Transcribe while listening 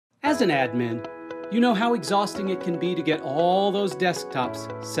As an admin, you know how exhausting it can be to get all those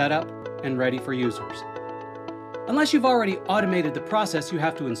desktops set up and ready for users. Unless you've already automated the process, you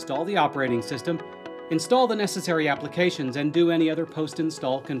have to install the operating system, install the necessary applications, and do any other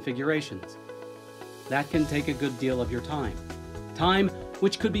post-install configurations. That can take a good deal of your time. Time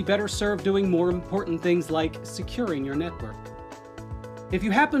which could be better served doing more important things like securing your network. If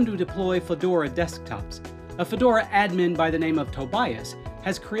you happen to deploy Fedora desktops, a Fedora admin by the name of Tobias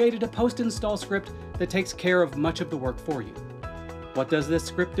has created a post-install script that takes care of much of the work for you. What does this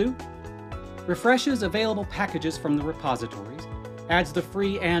script do? Refreshes available packages from the repositories, adds the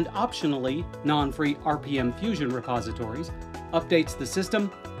free and optionally non-free RPM Fusion repositories, updates the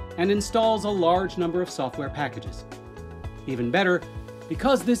system, and installs a large number of software packages. Even better,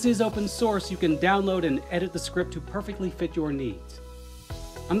 because this is open source, you can download and edit the script to perfectly fit your needs.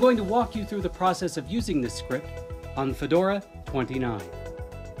 I'm going to walk you through the process of using this script on Fedora 29.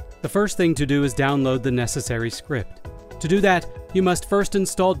 The first thing to do is download the necessary script. To do that, you must first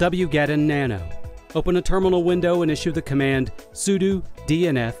install wget and nano. Open a terminal window and issue the command sudo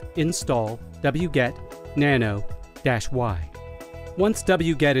dnf install wget nano-y. Once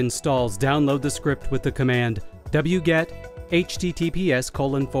wget installs, download the script with the command wget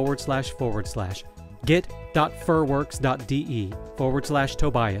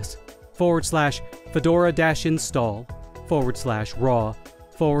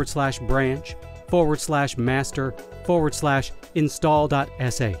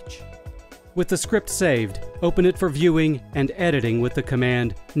With the script saved, open it for viewing and editing with the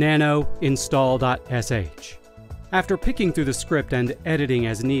command nano install.sh. After picking through the script and editing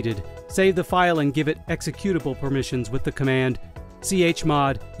as needed, save the file and give it executable permissions with the command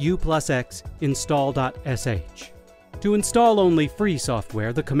chmod u+x install.sh. To install only free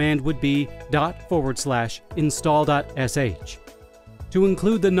software, the command would be /install.sh. To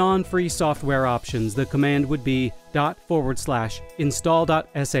include the non-free software options, the command would be /install.sh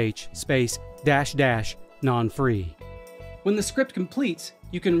 --non-free. When the script completes,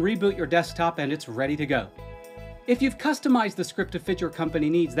 you can reboot your desktop and it's ready to go. If you've customized the script to fit your company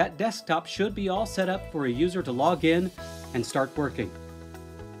needs, that desktop should be all set up for a user to log in and start working.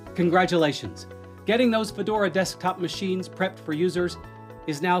 Congratulations! Getting those Fedora desktop machines prepped for users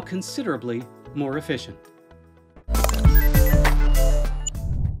is now considerably more efficient.